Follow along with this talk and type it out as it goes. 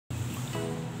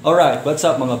Alright, what's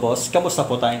up mga boss? Kamusta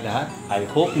po tayong lahat? I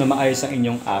hope na maayos ang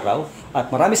inyong araw.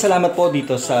 At maraming salamat po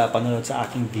dito sa panonood sa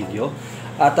aking video.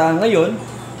 At ngayon,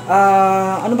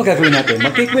 ano magagawin natin?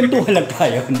 Magkikwentuhan lang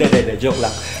tayo. Hindi, joke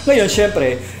lang. Ngayon,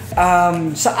 syempre,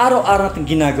 sa araw-araw natin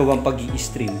ginagawang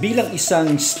pag-i-stream, bilang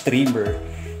isang streamer,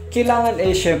 kailangan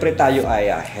syempre tayo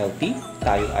ay healthy,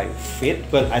 tayo ay fit.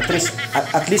 Well, at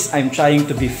least I'm trying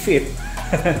to be fit.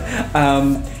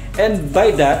 And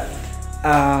by that,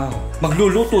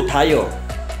 magluluto tayo.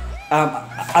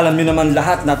 Alam niyo naman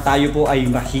lahat na tayo po ay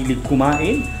mahilig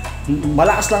kumain.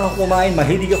 Malakas lang ako kumain,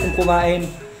 mahilig akong kumain.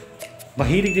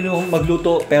 Mahilig din akong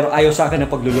magluto, pero ayaw sa akin ang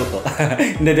pagluluto.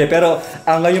 Hindi, pero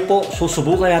ngayon po,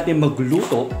 susubukan natin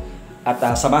magluto. At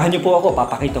samahan niyo po ako,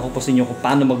 papakita ko po sa inyo kung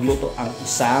paano magluto ang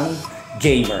isang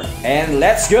gamer. And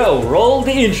let's go! Roll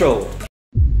the intro!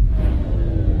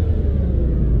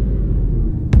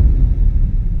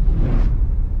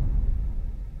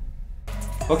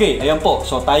 Okay, ayan po.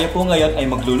 So tayo po ngayon ay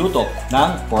magluluto ng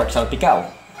pork salpicao.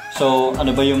 So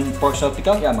ano ba yung pork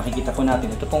salpicao? Yan, makikita po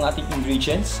natin. Ito pong ating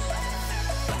ingredients.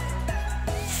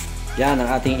 Yan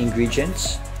ang ating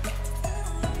ingredients.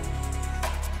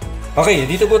 Okay,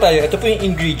 dito po tayo. Ito po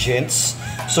yung ingredients.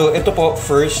 So ito po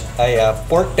first ay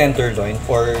pork tenderloin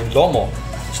or lomo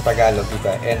sa Tagalog,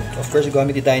 diba? And of course,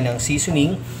 gamit din tayo ng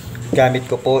seasoning.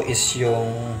 Gamit ko po is yung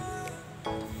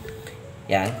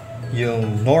yan,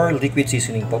 yung Knorr liquid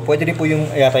seasoning po. Pwede rin po yung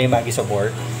yata yung Maggi sa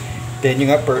pork. Then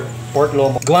yung pork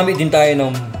lomo. Gumamit din tayo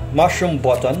ng mushroom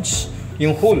buttons.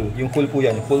 Yung whole po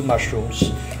yan, whole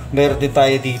mushrooms. Meron din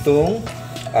tayo ditong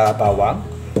bawang.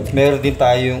 Meron din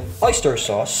tayong oyster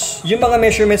sauce. Yung mga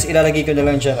measurements ilalagay ko na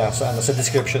lang dyan sa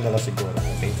description na lang siguro.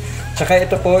 Okay. Tsaka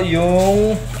ito po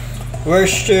yung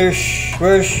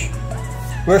worcestershire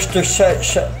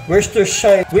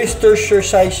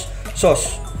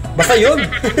sauce. Basta yun!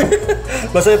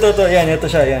 Basta ito. Yan, ito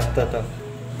siya. Yan, ito.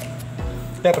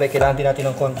 Siyempre, kailangan din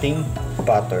natin ng konting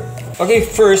butter. Okay,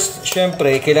 first,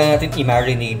 siyempre, kailangan natin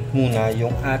i-marinate muna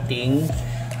yung ating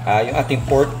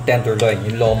pork tenderloin,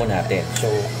 yung lomo natin. So,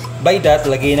 by that,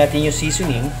 lagyan natin yung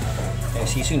seasoning. Yung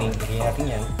seasoning, lagyan natin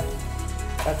yan.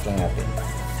 At lang natin.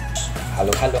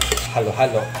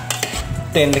 Halo-halo.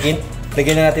 Then,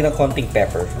 lagyan na natin ng konting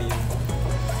pepper.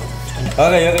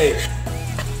 Okay.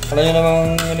 Alam nyo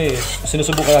namang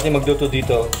sinusubukan natin magluto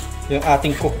dito. Yung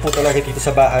ating cook po talaga dito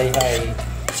sa bahay ay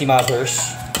si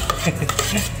Mothers.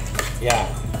 Yeah.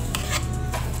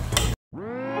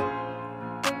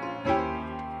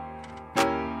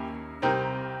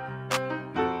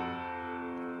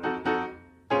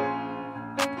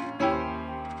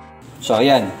 So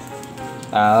ayan.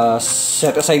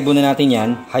 Set aside muna natin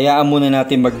yan. Hayaan muna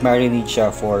natin mag-marinate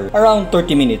siya for around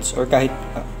 30 minutes or kahit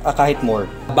more.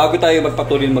 Bago tayo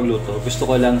magpatuloy magluto, gusto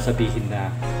ko lang sabihin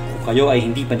na kung kayo ay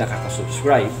hindi pa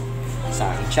nakaka-subscribe sa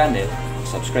aking channel,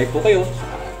 subscribe po kayo sa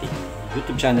ating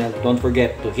YouTube channel. Don't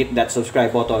forget to hit that subscribe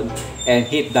button and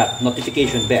hit that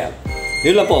notification bell.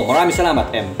 Yun lang po. Maraming salamat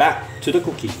and back to the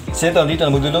cooking. So dito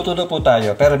na magluluto na po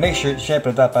tayo. Pero make sure,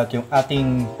 syempre dapat yung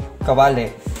ating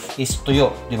kawali is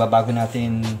tuyo, di ba? Bago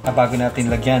natin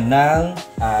lagyan ng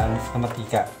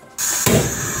mantika.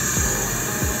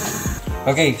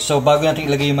 Okay, so bago natin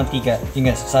ilagay yung mantika, yung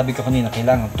sabi ko kanina,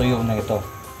 kailangan tuyo na ito.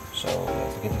 So,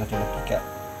 lagyan natin yung mantika.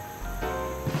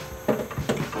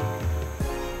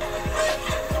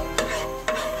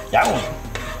 Yan!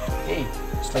 Okay,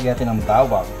 tapos lagyan natin ng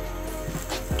bawang.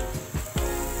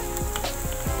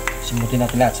 Simutin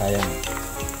natin lahat, sayang.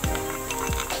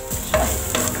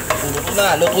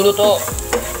 Luto.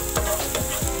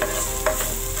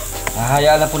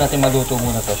 Hayaan lang po natin maluto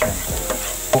muna to, syempre.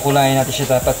 Kukulayan natin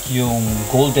siya dapat yung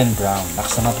golden brown.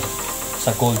 Nakasama sa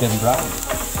golden brown.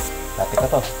 Lapit na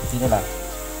to. Hindi na lang.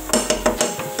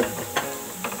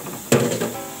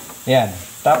 Ayan.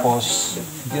 Tapos,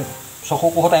 so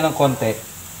kukuha tayo ng konti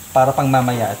para pang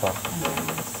mamaya ito.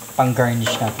 Pang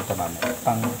garnish natin ito mamaya.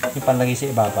 Yung panlagay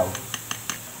sa ibabaw.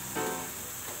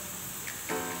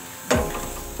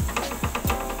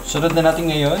 Sunod na natin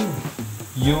ngayon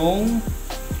yung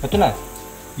ito na,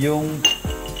 yung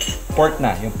pork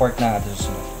na natin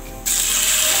susunod.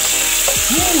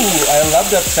 Ooh, I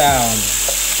love that sound.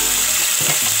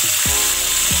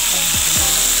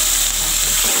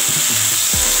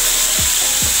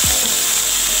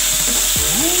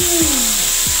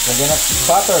 Lagyan na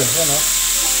butter, yan o.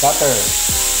 Butter.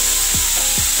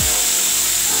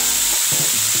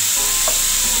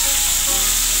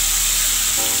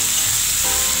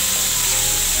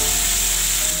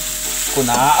 Kung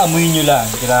naaamoy nyo lang,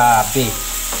 grabe.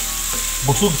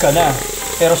 Busog ka na.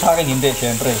 Pero sa akin hindi,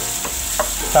 syempre.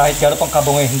 Kahit gano'n pang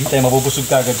kabungay, hindi tayo mabubusog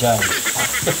kagad dyan.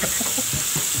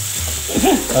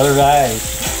 Alright.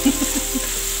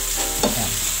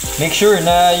 Make sure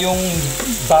na yung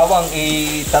bawang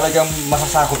ay talagang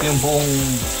masasakop yung buong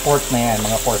pork na yan,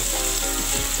 mga pork.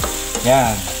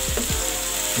 Yan.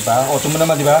 Diba? Auto mo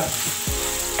naman, diba?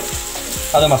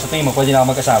 Ano mas, sa tingin mo, pwede na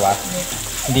ako mag-asawa?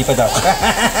 Hindi pa daw.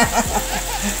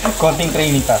 Konting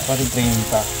training pa, konting training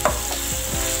pa.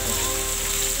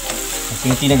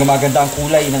 Hindi na gumaganda ang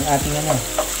kulay ng ating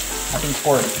ating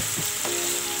pork.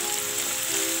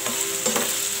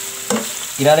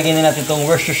 Ilalagay na natin itong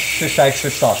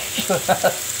worcestershire sauce.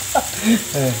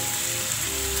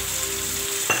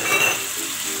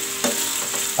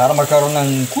 Para magkaroon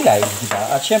ng kulay,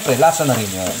 diba? At syempre, lasa na rin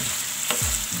yun.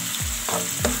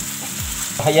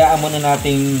 Hayaan muna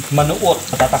nating manuot.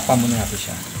 Tatakpan muna natin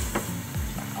siya.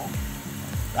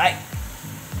 Right.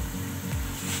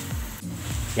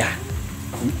 Yan.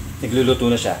 Nagluluto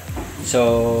na siya.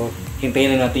 So,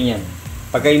 hintayin na natin yan.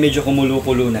 Pagka medyo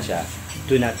kumulo-kulo na siya,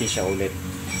 doon natin siya ulit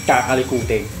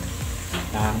kakalikutin.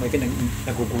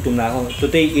 Nagugutom na ako.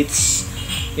 Today, it's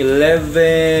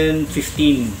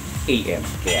 11:15 AM.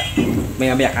 Kaya,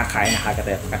 maya-maya kakain na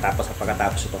kagad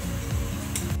pagkatapos ito.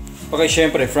 Okay,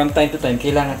 syempre, from time to time,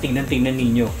 kailangan tingnan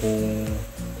ninyo kung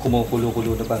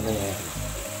kumukulo-kulo na ba ngayon.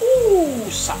 Ooh,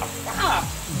 sarap!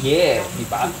 Yeah, di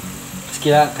ba?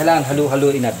 Kailangan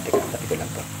halu-haluin natin. Teka, tabi ko lang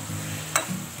to.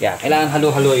 Yeah, kailangan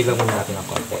halu-haluin lang muna natin ng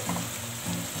konti.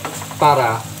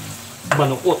 Para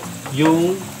manuot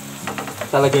yung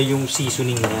talaga yung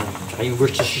seasoning niya. Tsaka yung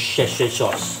worcestershire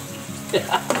sauce.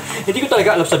 Hindi ko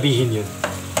talaga alam sabihin yun.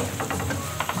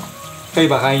 Kayo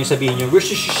ba kaya nyo sabihin yung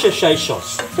worcestershire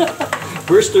sauce?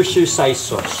 Worcestershire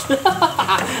sauce.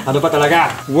 Ano ba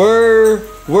talaga?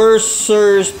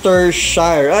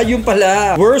 Worcestershire. Ah, yun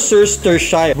pala.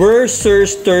 Worcestershire.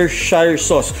 Worcestershire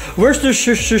sauce.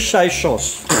 Worcestershire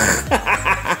sauce.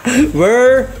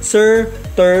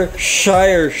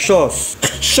 Worcestershire sauce.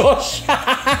 Sauce.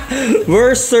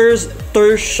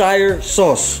 Worcestershire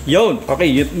sauce. Yun.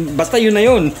 Okay, yun, basta yun na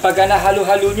yun. Pag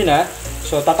nahalo-halo nyo na,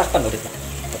 so tatakpan ulit na.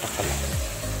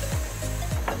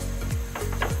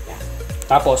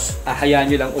 Tapos, hayaan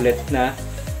nyo lang ulit na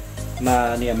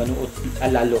manuot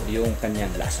alalo yung kanyang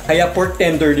lasa. Kaya pork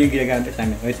tender yung ginagamit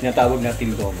namin. Yung tinatawag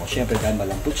natin domo. Siyempre, dahil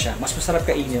malambot siya, mas masarap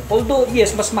kainin. Although,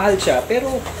 yes, mas mahal siya.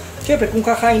 Pero, siyempre, kung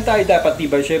kakain tayo dapat,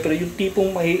 diba? Siyempre, yung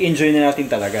tipong mai-enjoy na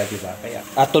natin talaga, diba? Kaya,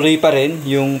 at tuloy pa rin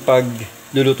yung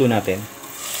pagluluto natin.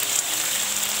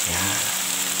 Yan.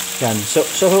 Yan.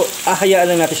 So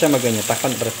hayaan lang natin siya maganyan.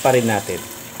 Takpan pa rin natin.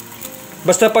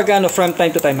 Basta pag from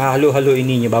time to time, hahalo-haloin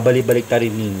ninyo, babalik-balik ta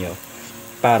rin ninyo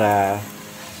para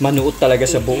manuot talaga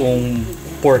sa buong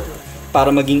pork para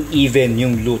maging even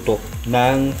yung luto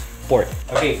ng pork.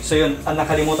 Okay, so yun, ang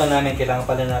nakalimutan namin, kailangan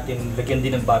pala natin lagyan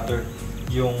din ng butter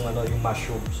yung yung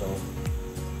mushroom. So,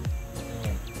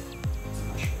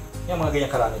 mushroom. Yung mga ganyan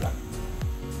karami lang.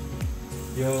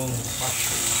 Yung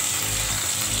mushroom.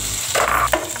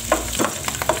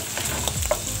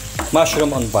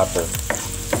 Mushroom on butter.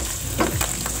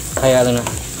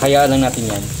 Hayaan lang natin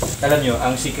yan. Alam nyo,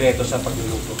 ang sikreto sa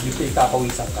pagluluto, dito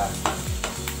itapawisan ka.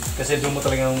 Kasi doon mo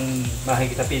talagang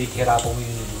makikita pinighirapan mo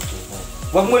yung niluluto mo.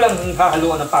 Huwag mo lang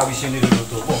hahaluan ng pawis yung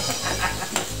niluluto mo.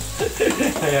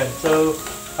 Ayan, so,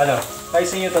 tayo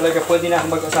sa inyo talaga, pwede na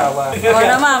akong mag-asawa. Oo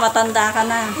naman, matanda ka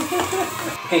na.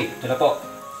 Okay, ito na po.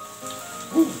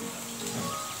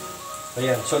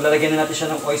 Ayan, so lalagyan na natin siya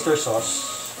ng oyster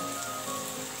sauce.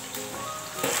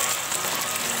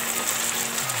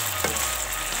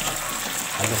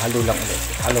 Halo-halo lang ulit.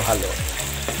 Halo-halo.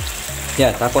 Yan.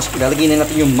 Tapos, ilalagay na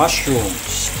natin yung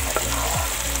mushrooms.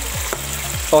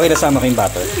 Okay na sama ko yung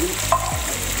butter.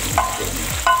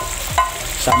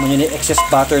 Sama nyo na yung excess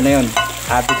butter na yun.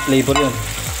 Added flavor yun.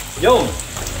 Yun!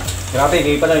 Grabe,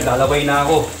 ngayon pala naglalaway na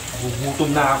ako.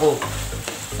 Gugutom na ako.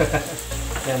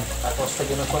 Yan. Tapos,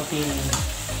 lagyan ng konting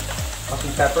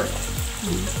pepper.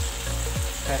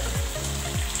 Pepper.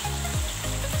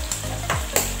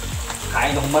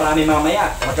 Kain akong marami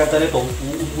mamaya. Magkanta nito,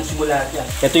 uubusin mo lahat yan.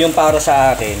 Ito yung para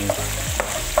sa akin.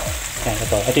 Yan,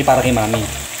 ito. Ito yung para kay mami.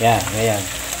 Yan, yan.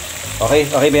 Okay?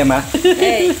 Okay ba yan, ma?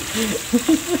 Hey.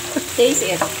 Taste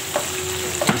it.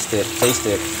 Taste it.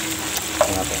 Taste it.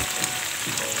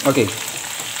 Okay.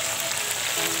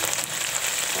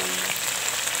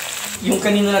 Yung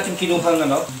kanina natin kinuhang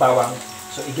bawang.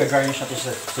 So, i-garnish natin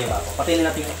sa ibabaw. Patayin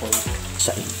na natin yung apoy.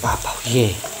 Sa ibabaw.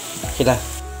 Yeah. Kita.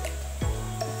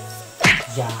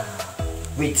 Yeah.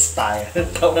 Wait style.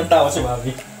 Tawa si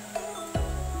mami.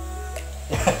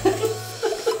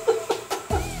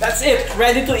 That's it.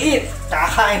 Ready to eat.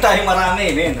 Kakain tayo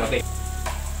marami, man. Okay.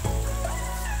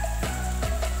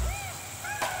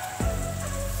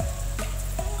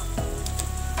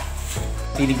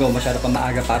 Feeling ko masyado pa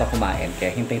maaga para kumain,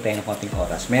 kaya hintay tayo ng konting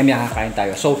oras. Maya-maya kakain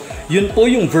tayo. So, yun po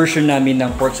yung version namin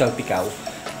ng pork salpicao.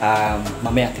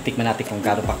 Mamaya titikman natin kung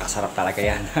gaano pa kasarap talaga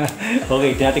yan.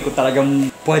 Okay, tinatin ko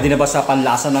talagang pwede na ba sa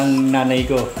panlasa ng nanay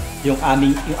ko, yung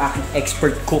aking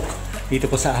expert cook dito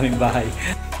po sa aming bahay.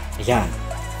 Ayan,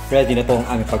 ready na po ang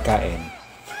aming pagkain.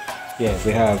 Yeah,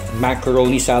 we have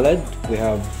macaroni salad, we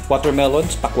have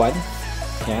watermelons, pakwan.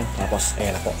 Ayan, tapos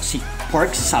ayan na po, si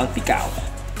pork salpicao.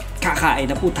 Kakain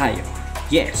na po tayo.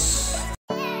 Yes!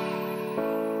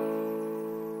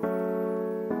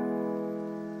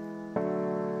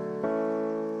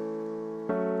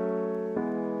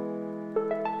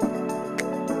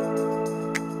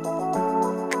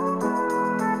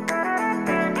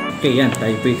 Okay, yan.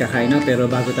 Tayo po yung kakain na. Pero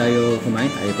bago tayo kumain,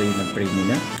 tayo po yung mag-pray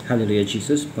muna. Hallelujah,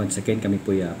 Jesus. Once again, kami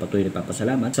po patuloy na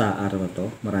papasalamat sa araw na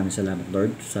to. Maraming salamat, Lord,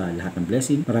 sa lahat ng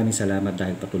blessing. Maraming salamat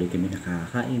dahil patuloy kami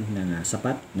nakakain ng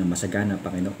sapat, ng masagana,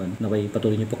 Panginoon. Naway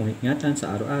patuloy niyo po kami ingatan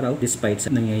sa araw-araw despite sa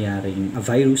nangyayaring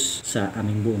virus sa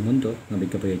aming buong mundo.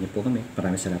 Nabigkabayan niyo po kami.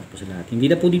 Maraming salamat po sa lahat. Hindi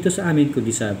na po dito sa amin, kundi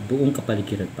sa buong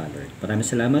kapaligiran pa, Lord. Maraming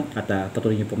salamat at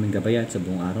patuloy niyo po kaming gabayan sa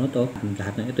buong araw na to. Ang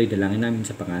lahat ng ito ay dalangin namin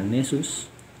sa pangalan ni Jesus.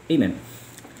 Amen.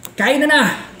 Kain na na!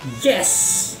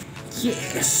 Yes!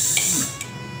 Yes!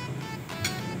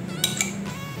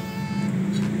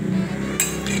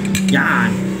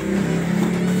 Yan!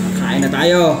 Kain na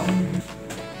tayo!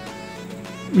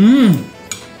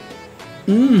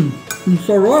 Ang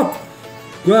sarap!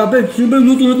 Grabe! Sino ba yung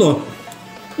luto nito?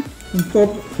 Ang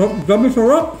sarap! Grabe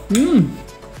sarap!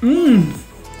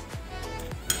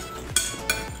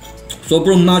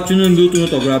 Sobrang macho na yung luto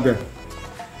nito. Grabe!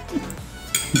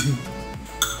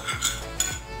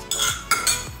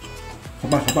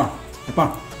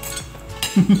 Apa.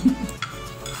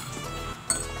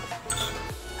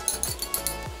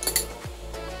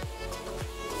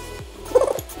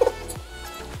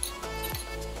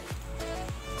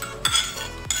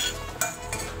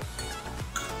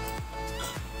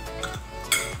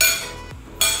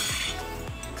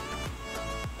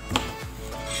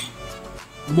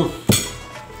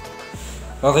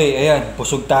 Okay, ayan.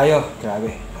 Busog tayo.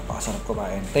 Grabe. Napakasarap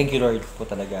kumain. Thank you, Lord, po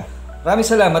talaga. Maraming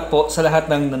salamat po sa lahat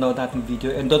ng nanood nating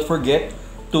video. And don't forget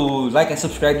to like and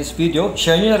subscribe this video.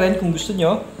 Share nyo na rin kung gusto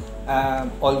nyo.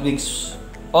 All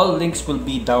links will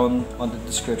be down on the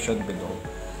description below.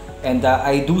 And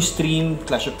I do stream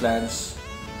Clash of Clans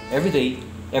every day,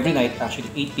 every night,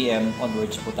 actually 8 PM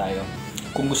onwards po tayo.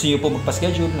 Kung gusto nyo po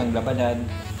magpa-schedule ng labanan,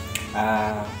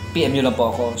 PM nyo lang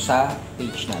po ako sa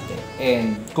page natin.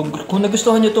 And kung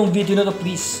nagustuhan nyo tong video na to,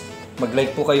 please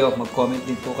mag-like po kayo, mag-comment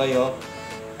din po kayo.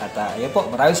 At ayan po,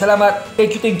 maraming salamat.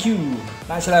 Thank you.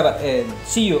 Maraming salamat and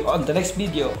see you on the next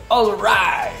video.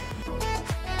 Alright!